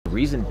The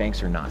reason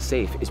banks are not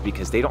safe is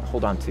because they don't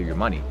hold on to your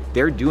money.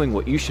 They're doing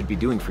what you should be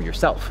doing for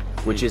yourself,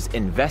 which is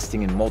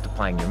investing and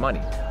multiplying your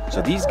money.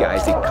 So these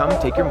guys, they come,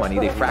 take your money,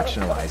 they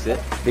fractionalize it,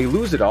 they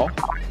lose it all,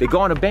 they go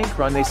on a bank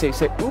run, they say,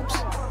 oops,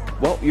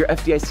 well, you're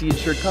FDIC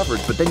insured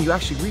covered, but then you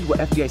actually read what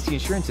FDIC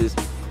insurance is,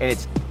 and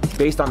it's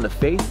based on the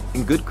faith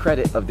and good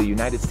credit of the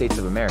United States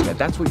of America.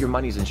 That's what your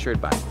money's insured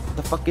by. What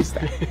the fuck is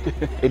that?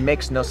 It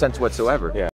makes no sense whatsoever. Yeah.